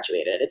 when I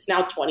graduated. It's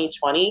now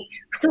 2020.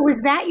 So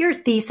was that your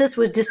thesis?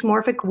 Was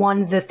Dysmorphic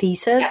 1 the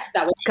thesis? Yes,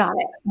 that was. Got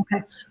it.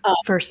 Okay.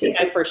 First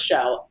thesis. My first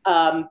show.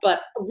 But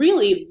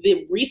really,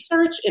 the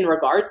research in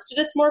regards to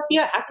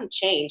dysmorphia hasn't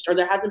changed, or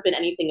there hasn't been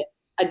anything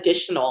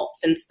additional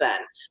since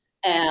then.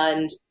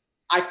 And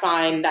I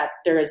find that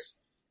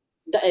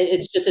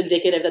it's just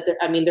indicative that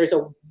there's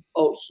a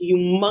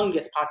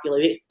humongous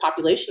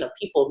population of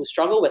people who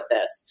struggle with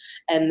this,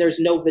 and there's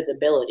no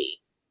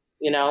visibility,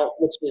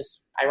 which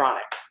is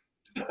ironic.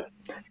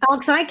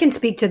 Alex, I can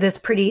speak to this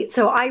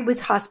so I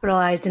was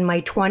hospitalized in my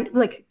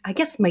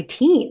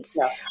teens,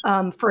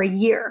 for a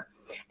year.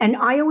 And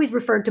I always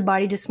referred to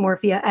body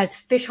dysmorphia as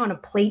fish on a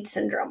plate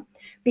syndrome,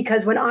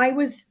 because when I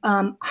was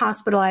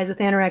hospitalized with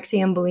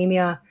anorexia and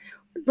bulimia,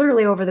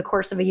 literally over the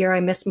course of a year,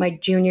 I missed my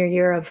junior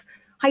year of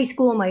high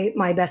school,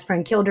 my best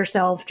friend killed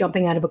herself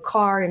jumping out of a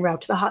car en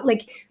route to the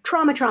like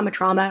trauma,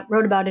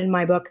 wrote about it in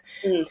my book.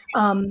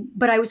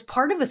 But I was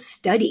part of a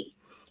study,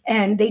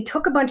 and they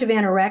took a bunch of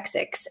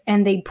anorexics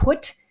and they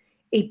put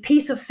a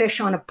piece of fish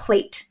on a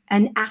plate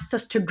and asked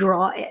us to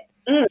draw it.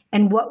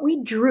 And what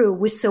we drew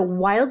was so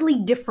wildly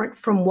different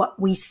from what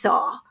we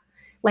saw.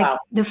 Like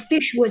the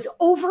fish was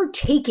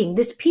overtaking,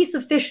 this piece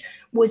of fish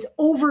was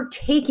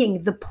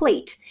overtaking the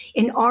plate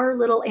in our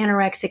little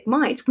anorexic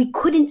minds. We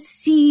couldn't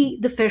see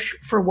the fish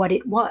for what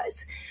it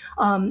was.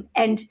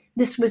 And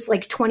this was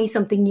like 20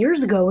 something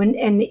years ago. And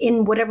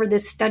in whatever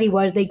this study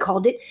was, they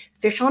called it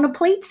fish on a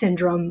plate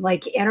syndrome.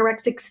 Like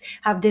anorexics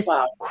have this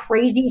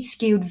crazy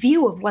skewed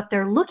view of what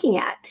they're looking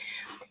at.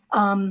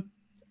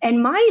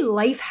 And my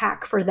life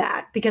hack for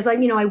that, because I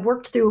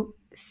worked through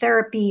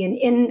therapy and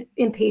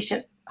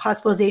inpatient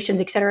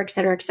hospitalizations, et cetera,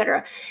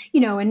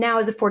 and now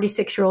as a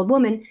 46-year-old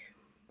woman,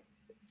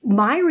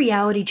 my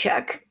reality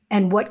check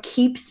and what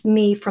keeps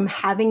me from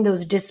having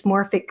those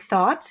dysmorphic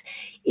thoughts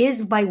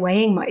is by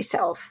weighing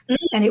myself.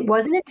 And it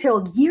wasn't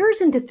until years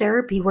into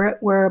therapy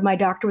where my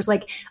doctor was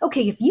like,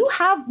 okay, if you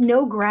have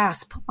no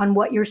grasp on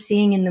what you're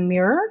seeing in the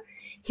mirror,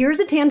 here's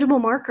a tangible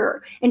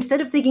marker. Instead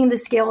of thinking of the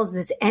scale as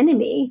this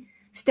enemy,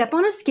 step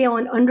on a scale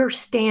and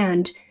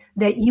understand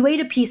that you ate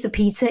a piece of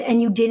pizza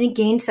and you didn't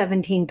gain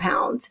 17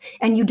 pounds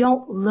and you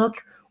don't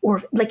look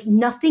or like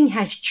nothing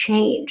has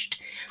changed.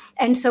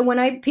 And so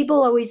when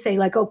people always say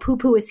like, oh,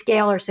 poo-poo a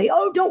scale, or say,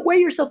 oh, don't weigh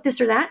yourself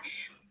this or that,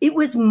 it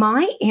was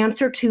my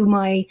answer to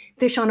my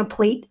fish on a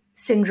plate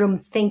syndrome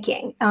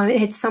thinking. And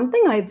it's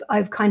something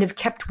I've kind of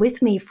kept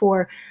with me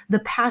for the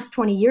past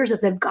 20 years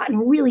as I've gotten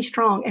really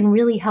strong and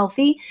really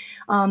healthy,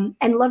 and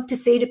love to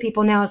say to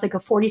people now as like a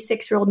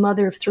 46-year-old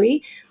mother of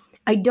 3,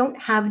 I don't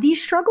have these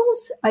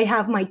struggles. I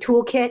have my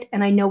toolkit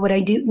and I know what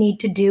I do need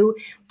to do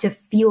to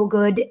feel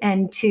good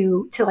and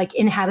to like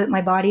inhabit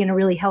my body in a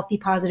really healthy,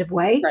 positive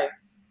way. Right.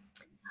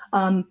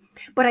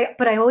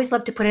 But I always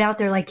love to put it out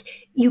there, like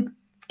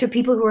to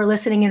people who are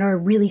listening and are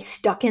really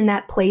stuck in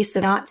that place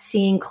of not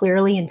seeing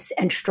clearly and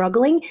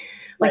struggling.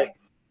 Like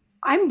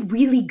I'm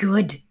really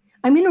good.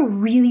 I'm in a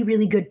really,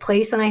 really good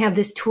place. And I have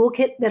this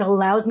toolkit that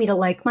allows me to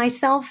like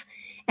myself,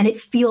 and it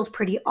feels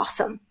pretty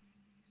awesome.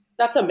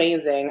 That's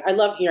amazing. I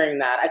love hearing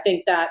that. I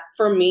think that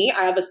for me,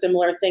 I have a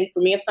similar thing. For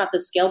me, it's not the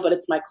scale, but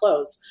it's my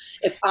clothes.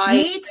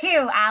 Me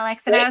too,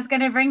 Alex. And I was going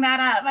to bring that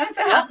up. I'm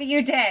so happy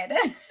you did.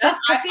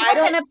 Because people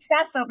can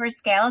obsess over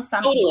scales,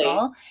 some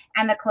people,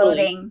 and the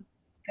clothing.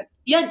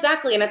 Yeah,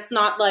 exactly. And it's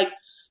not like,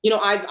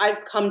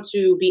 I've come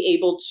to be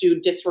able to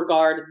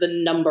disregard the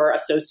number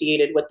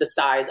associated with the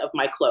size of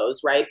my clothes,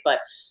 right?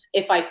 But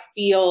I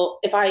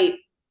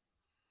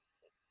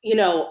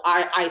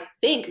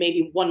think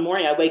maybe one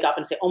morning I wake up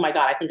and say, oh my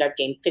God, I think I've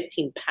gained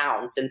 15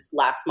 pounds since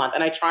last month.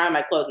 And I try on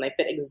my clothes and they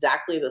fit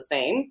exactly the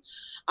same.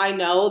 I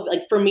know,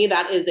 like for me,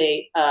 that is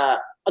a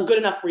good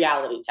enough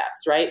reality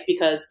test, right?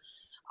 Because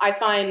I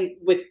find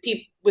with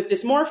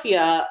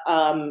dysmorphia,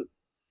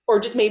 or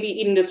just maybe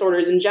eating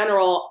disorders in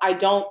general, I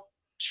don't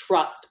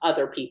trust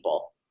other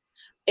people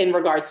in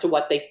regards to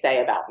what they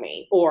say about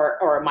me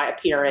or my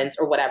appearance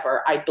or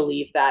whatever. I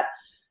believe that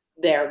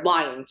they're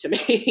lying to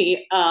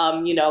me.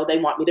 They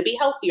want me to be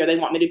healthy or they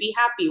want me to be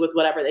happy with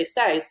whatever they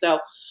say.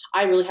 So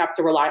I really have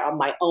to rely on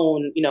my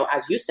own,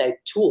 as you say,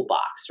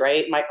 toolbox,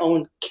 right? My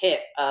own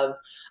kit of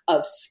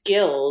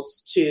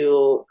skills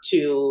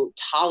to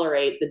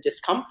tolerate the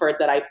discomfort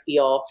that I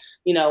feel,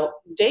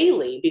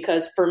 daily.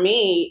 Because for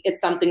me,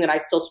 it's something that I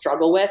still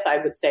struggle with. I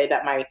would say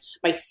that my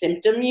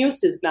symptom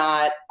use is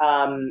not,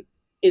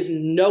 is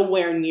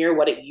nowhere near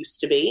what it used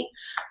to be.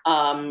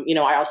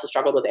 I also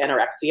struggled with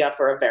anorexia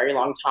for a very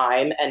long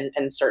time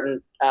and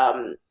certain,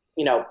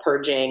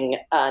 purging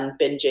and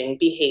binging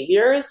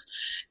behaviors.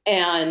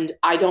 And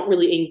I don't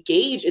really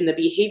engage in the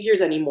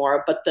behaviors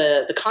anymore, but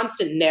the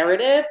constant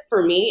narrative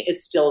for me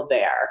is still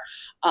there.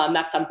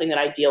 That's something that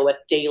I deal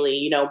with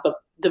daily, but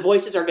the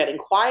voices are getting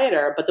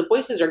quieter,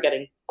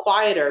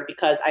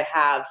 because I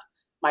have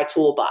my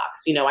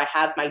toolbox. I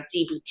have my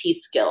DBT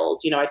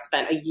skills. I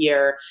spent 1.5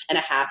 years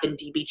in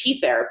DBT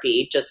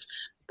therapy, just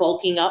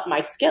bulking up my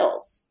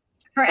skills.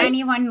 For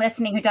anyone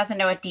listening who doesn't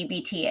know what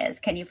DBT is,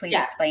 can you please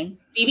explain?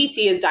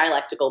 DBT is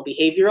dialectical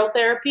behavioral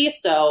therapy.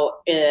 So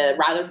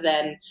rather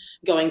than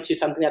going to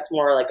something that's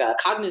more like a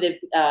cognitive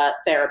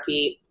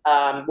therapy,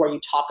 where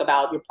you talk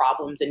about your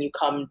problems and you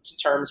come to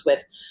terms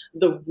with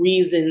the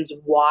reasons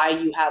why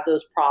you have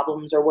those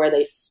problems or where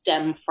they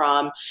stem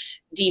from,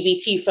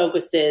 DBT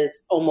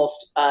focuses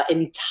almost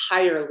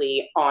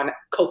entirely on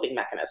coping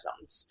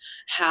mechanisms,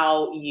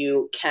 how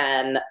you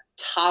can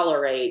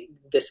tolerate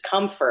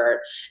discomfort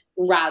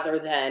rather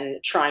than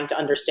trying to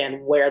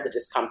understand where the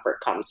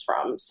discomfort comes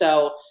from.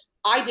 So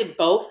I did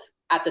both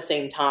at the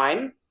same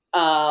time.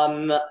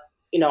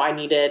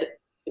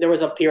 There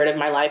was a period of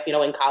my life,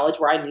 in college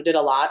where I needed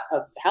a lot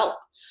of help.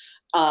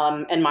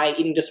 And my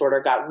eating disorder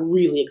got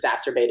really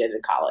exacerbated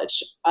in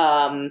college.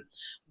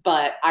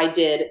 But I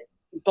did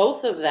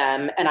both of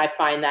them, and I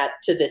find that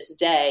to this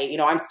day, you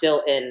know, I'm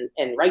still in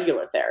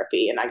regular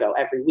therapy, and I go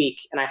every week,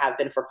 and I have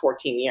been for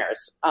 14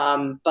 years.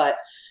 But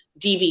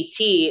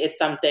DBT is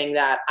something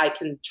that I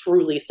can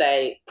truly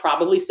say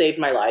probably saved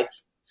my life,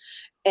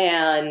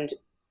 and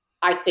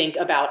I think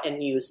about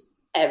and use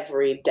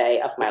every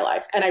day of my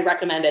life. And I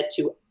recommend it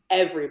to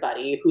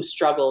everybody who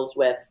struggles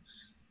with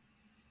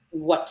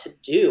what to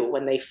do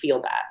when they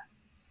feel that.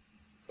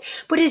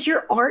 But is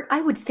your art,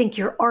 I would think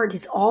your art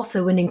is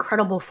also an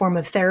incredible form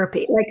of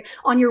therapy. Like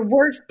on your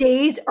worst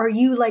days, are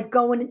you like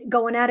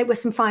going at it with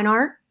some fine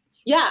art?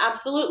 Yeah,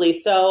 absolutely.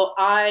 So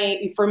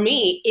for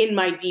me, in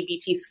my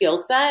DBT skill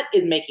set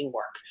is making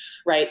work,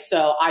 right?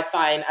 So I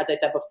find, as I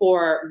said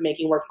before,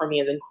 making work for me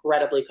is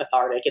incredibly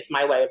cathartic. It's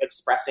my way of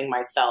expressing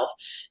myself.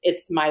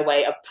 It's my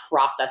way of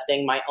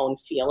processing my own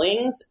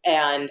feelings.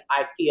 And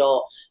I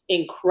feel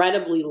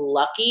incredibly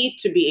lucky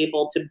to be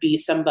able to be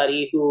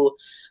somebody who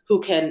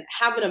can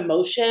have an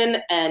emotion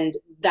and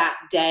that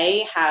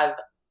day have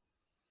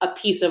a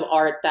piece of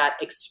art that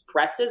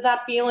expresses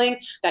that feeling,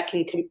 that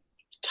can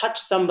touch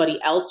somebody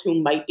else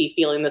who might be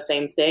feeling the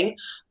same thing,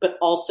 but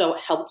also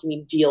helped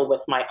me deal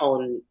with my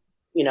own,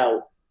 you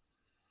know,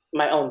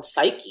 my own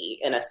psyche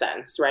in a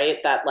sense, right?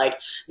 That like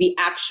the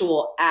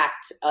actual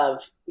act of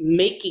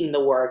making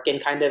the work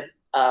and kind of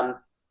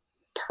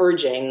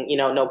purging, you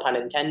know, no pun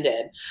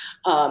intended,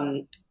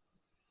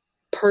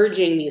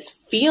 purging these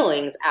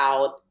feelings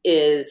out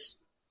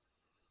is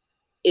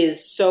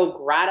so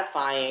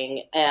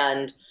gratifying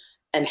and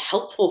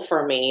helpful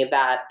for me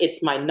that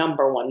it's my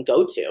number one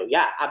go-to.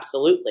 Yeah,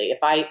 absolutely. If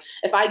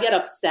I get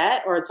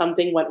upset or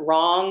something went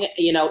wrong,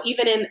 you know,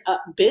 even in a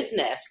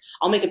business,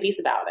 I'll make a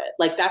piece about it.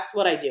 Like that's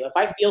what I do. If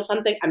I feel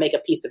something, I make a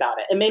piece about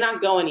it. It may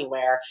not go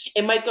anywhere.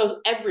 It might go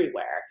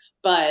everywhere,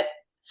 but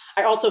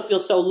I also feel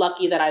so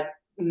lucky that I've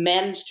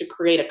managed to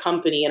create a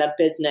company and a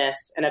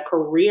business and a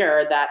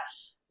career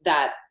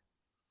that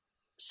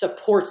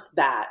supports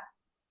that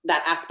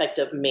aspect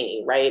of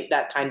me, right?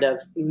 That kind of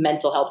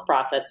mental health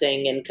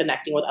processing and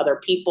connecting with other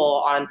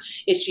people on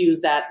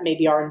issues that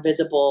maybe are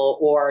invisible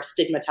or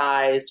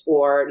stigmatized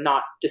or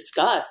not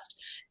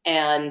discussed.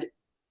 And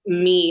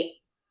me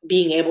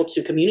being able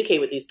to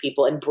communicate with these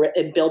people and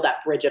build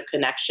that bridge of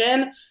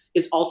connection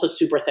is also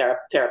super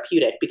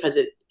therapeutic because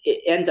it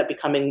ends up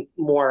becoming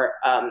more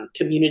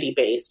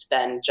community-based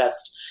than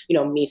just, you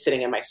know, me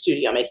sitting in my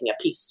studio making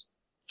a piece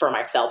for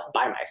myself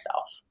by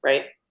myself,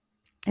 right?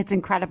 It's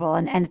incredible.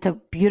 And it's a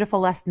beautiful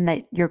lesson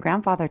that your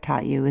grandfather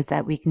taught you, is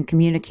that we can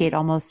communicate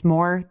almost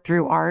more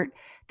through art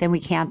than we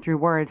can through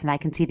words. And I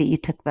can see that you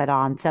took that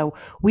on. So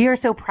we are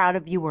so proud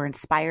of you. We're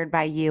inspired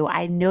by you.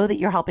 I know that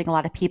you're helping a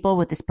lot of people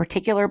with this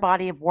particular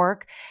body of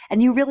work,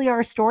 and you really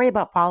are a story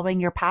about following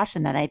your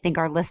passion. And I think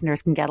our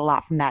listeners can get a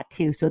lot from that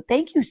too. So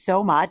thank you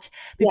so much.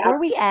 Before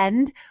we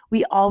end,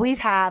 we always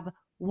have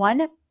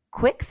one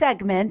quick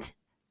segment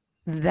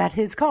that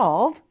is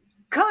called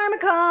Karma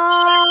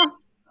Call.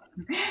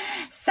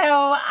 So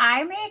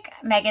I make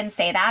Megan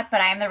say that,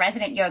 but I'm the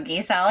resident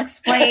yogi, so I'll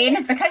explain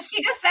because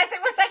she just says it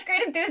with such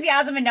great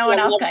enthusiasm and no one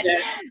else could.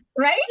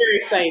 Right? Very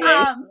exciting.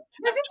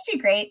 Isn't she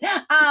great?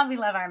 We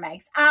love our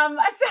Megs.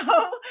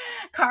 So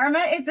karma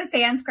is the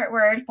Sanskrit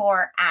word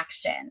for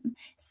action.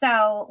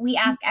 So we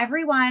ask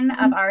every one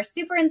of our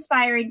super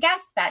inspiring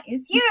guests, that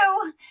is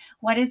you,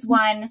 what is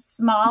one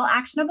small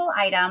actionable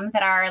item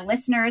that our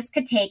listeners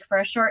could take for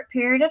a short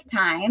period of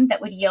time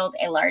that would yield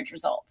a large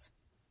result?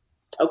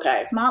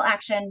 Okay. Small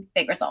action,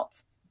 big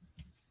result.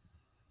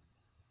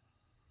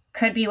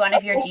 Could be one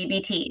of your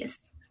DBTs.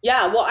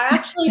 Yeah. Well,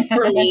 actually,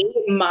 for me,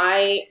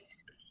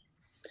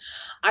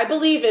 I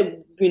believe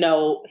in, you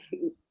know,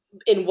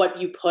 in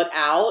what you put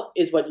out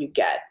is what you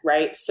get,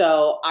 right?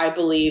 So I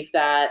believe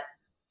that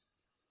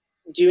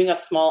doing a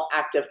small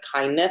act of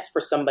kindness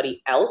for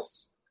somebody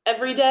else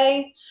every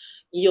day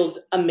yields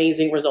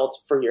amazing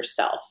results for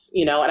yourself,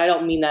 you know, and I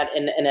don't mean that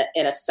in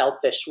a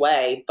selfish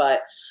way,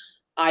 but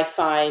I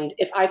find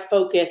if I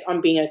focus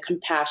on being a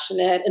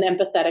compassionate and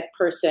empathetic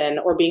person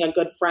or being a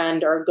good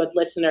friend or a good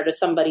listener to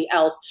somebody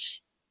else,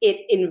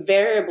 it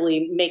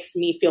invariably makes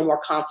me feel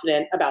more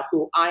confident about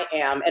who I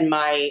am and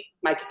my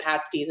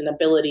capacities and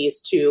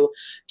abilities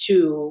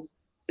to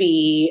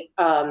be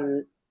a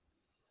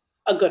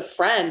good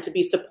friend, to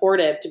be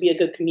supportive, to be a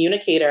good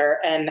communicator,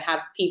 and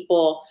have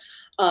people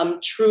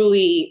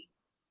truly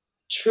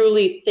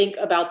think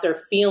about their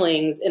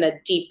feelings in a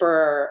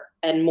deeper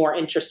and more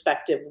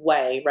introspective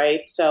way,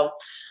 right? So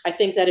I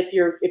think that if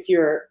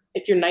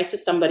you're nice to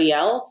somebody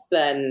else,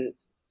 then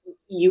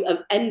you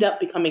end up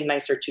becoming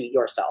nicer to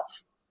yourself.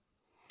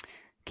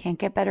 Can't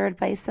get better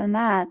advice than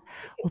that.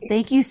 Well,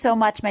 thank you so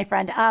much, my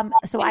friend.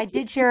 So I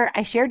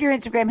shared your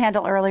Instagram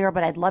handle earlier,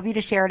 but I'd love you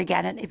to share it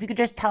again. And if you could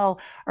just tell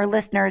our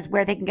listeners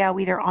where they can go,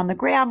 either on the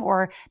gram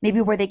or maybe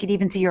where they could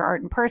even see your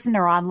art in person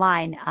or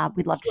online.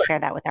 We'd love to share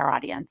that with our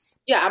audience.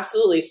 Yeah,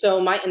 absolutely.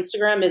 So my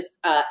Instagram is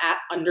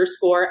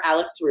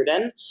 @_Alex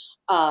Rudin.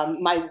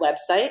 My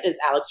website is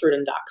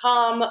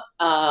alexrudin.com.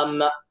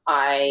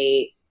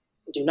 I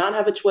do not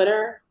have a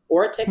Twitter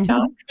or a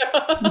TikTok.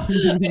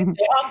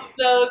 Stay off of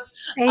those.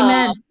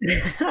 Amen.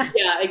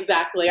 Yeah,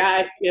 exactly.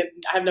 I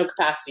have no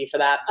capacity for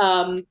that.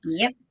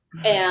 Yep.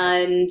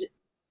 And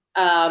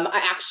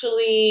I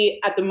actually,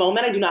 at the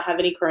moment, I do not have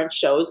any current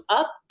shows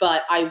up,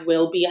 but I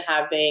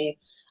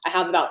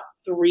have about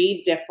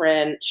 3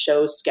 different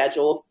shows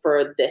scheduled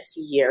for this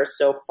year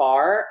so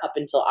far up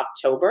until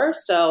October.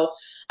 So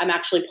I'm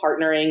actually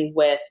partnering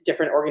with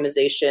different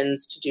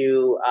organizations to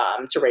do,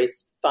 to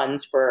raise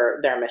funds for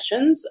their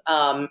missions.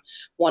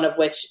 One of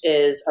which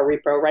is a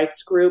repro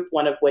rights group,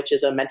 one of which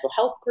is a mental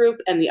health group,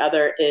 and the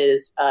other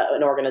is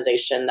an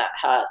organization that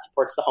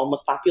supports the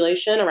homeless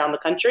population around the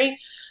country.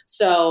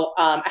 So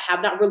I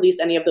have not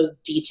released any of those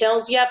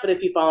details yet, but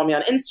if you follow me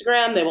on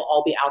Instagram, they will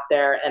all be out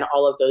there, and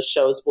all of those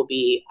shows will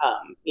be,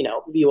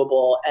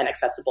 viewable and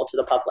accessible to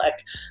the public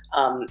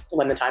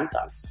when the time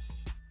comes.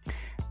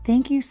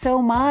 Thank you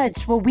so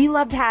much. Well, we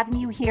loved having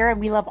you here, and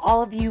we love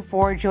all of you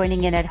for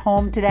joining in at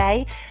home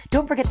today.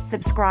 Don't forget to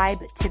subscribe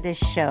to this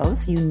show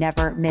so you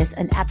never miss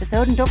an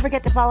episode. And don't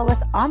forget to follow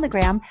us on the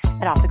gram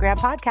at Off the Gram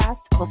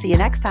Podcast. We'll see you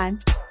next time.